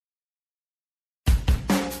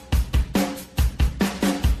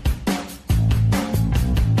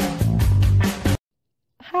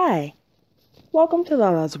Hi, welcome to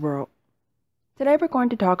Lala's World. Today we're going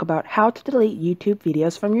to talk about how to delete YouTube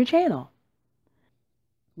videos from your channel.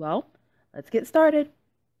 Well, let's get started.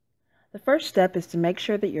 The first step is to make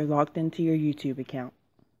sure that you're logged into your YouTube account.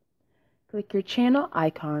 Click your channel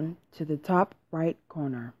icon to the top right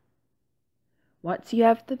corner. Once you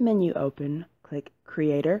have the menu open, click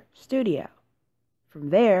Creator Studio. From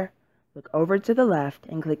there, look over to the left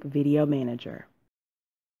and click Video Manager.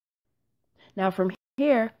 Now from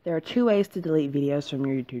here, there are two ways to delete videos from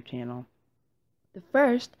your YouTube channel. The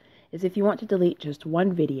first is if you want to delete just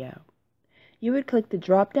one video. You would click the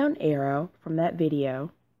drop-down arrow from that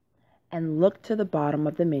video and look to the bottom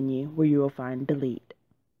of the menu where you will find Delete.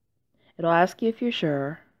 It'll ask you if you're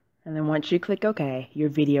sure, and then once you click OK, your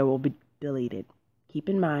video will be deleted. Keep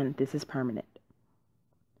in mind, this is permanent.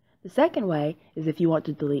 The second way is if you want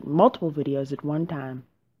to delete multiple videos at one time.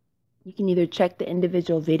 You can either check the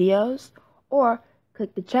individual videos or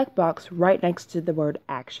click the checkbox right next to the word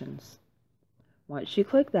Actions. Once you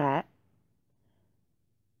click that,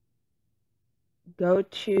 go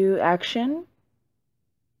to Action,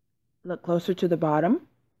 look closer to the bottom,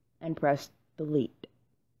 and press Delete.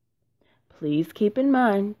 Please keep in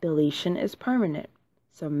mind, deletion is permanent,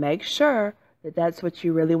 so make sure that that's what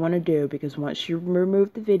you really want to do, because once you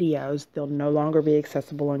remove the videos, they'll no longer be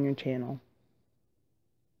accessible on your channel.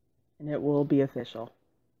 And it will be official.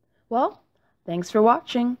 Well, thanks for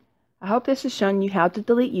watching. I hope this has shown you how to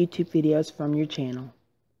delete YouTube videos from your channel.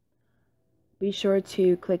 Be sure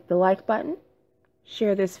to click the like button,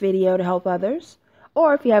 share this video to help others,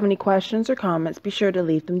 or if you have any questions or comments, be sure to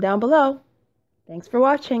leave them down below. Thanks for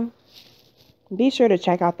watching. Be sure to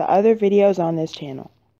check out the other videos on this channel.